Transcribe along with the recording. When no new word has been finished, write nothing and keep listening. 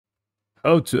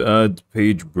How to add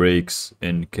page breaks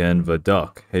in Canva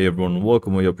Doc. Hey everyone,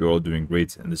 welcome. I hope you're all doing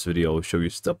great. In this video, I'll show you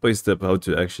step by step how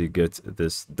to actually get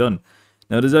this done.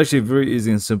 Now, it is actually very easy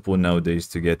and simple nowadays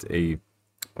to get a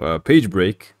page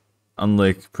break,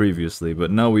 unlike previously,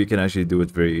 but now we can actually do it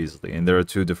very easily, and there are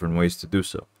two different ways to do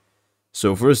so.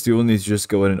 So first, you will need to just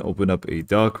go ahead and open up a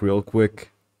doc real quick.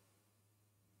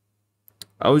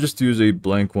 I would just use a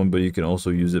blank one, but you can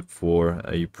also use it for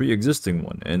a pre-existing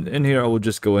one. And in here, I will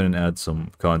just go in and add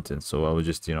some content. So I would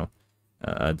just,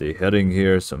 add a heading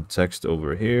here, some text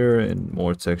over here, and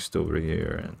more text over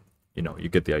here. And, you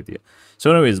get the idea.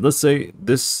 So anyways, let's say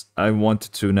this, I want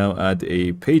to now add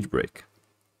a page break.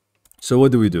 So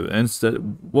what do we do?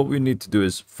 Instead, what we need to do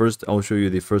is first, I'll show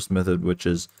you the first method, which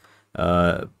is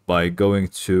by going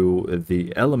to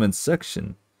the elements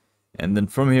section. And then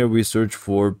from here, we search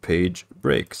for page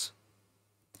breaks.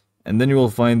 And then you will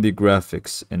find the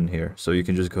graphics in here. So you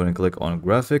can just go ahead and click on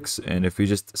graphics. And if you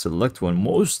just select one,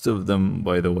 most of them,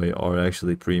 by the way, are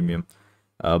actually premium.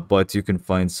 But you can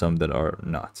find some that are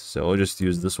not. So I'll just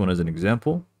use this one as an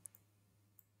example.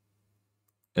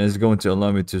 And it's going to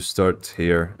allow me to start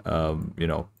here,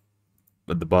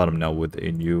 at the bottom now with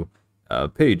a new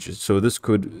page. So this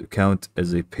could count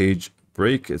as a page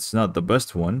break. It's not the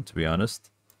best one, to be honest.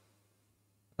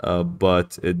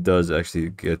 But it does actually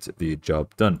get the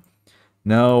job done.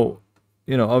 Now,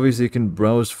 obviously you can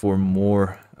browse for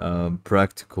more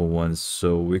practical ones.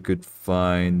 So we could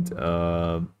find,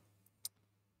 there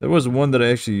was one that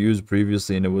I actually used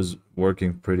previously and it was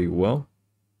working pretty well.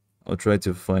 I'll try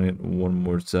to find it one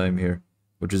more time here,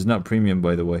 which is not premium,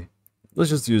 by the way.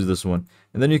 Let's just use this one.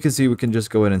 And then you can see we can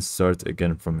just go ahead and start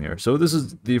again from here. So this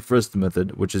is the first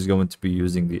method, which is going to be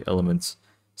using the elements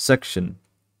section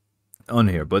on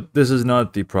here, but this is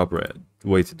not the proper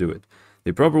way to do it.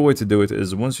 The proper way to do it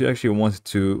is once you actually want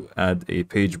to add a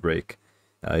page break,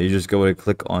 you just go and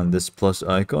click on this plus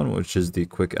icon, which is the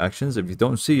quick actions. If you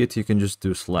don't see it, you can just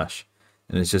do slash,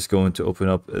 and it's just going to open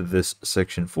up this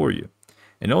section for you.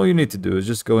 And all you need to do is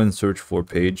just go and search for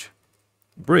page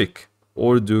break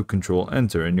or do control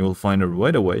enter, and you will find it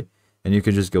right away, and you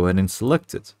can just go ahead and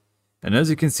select it. And as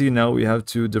you can see now, we have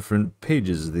two different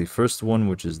pages. The first one,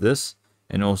 which is this,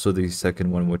 and also the second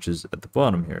one, which is at the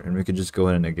bottom here. And we can just go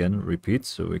ahead and again repeat.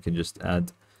 So we can just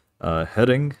add a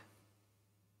heading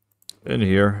in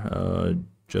here,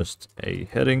 just a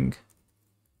heading,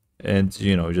 and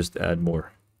just add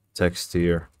more text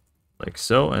here like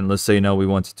so. And let's say now we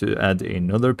want to add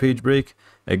another page break.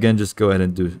 Again, just go ahead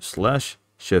and do slash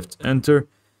shift enter,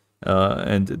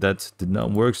 and that did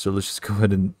not work. So let's just go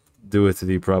ahead and do it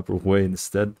the proper way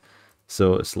instead.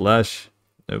 So slash,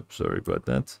 oops, sorry about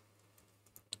that.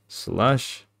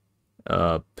 Slash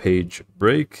page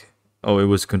break. Oh, it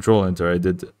was control enter. I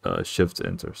did shift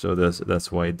enter, so that's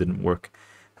why it didn't work.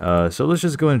 So let's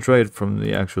just go and try it from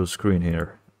the actual screen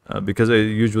here, because I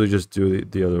usually just do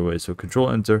it the other way. So control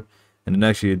enter, and then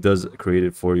actually it does create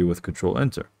it for you with control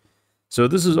enter. So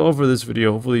this is all for this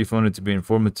video. Hopefully you found it to be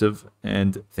informative,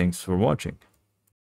 and thanks for watching.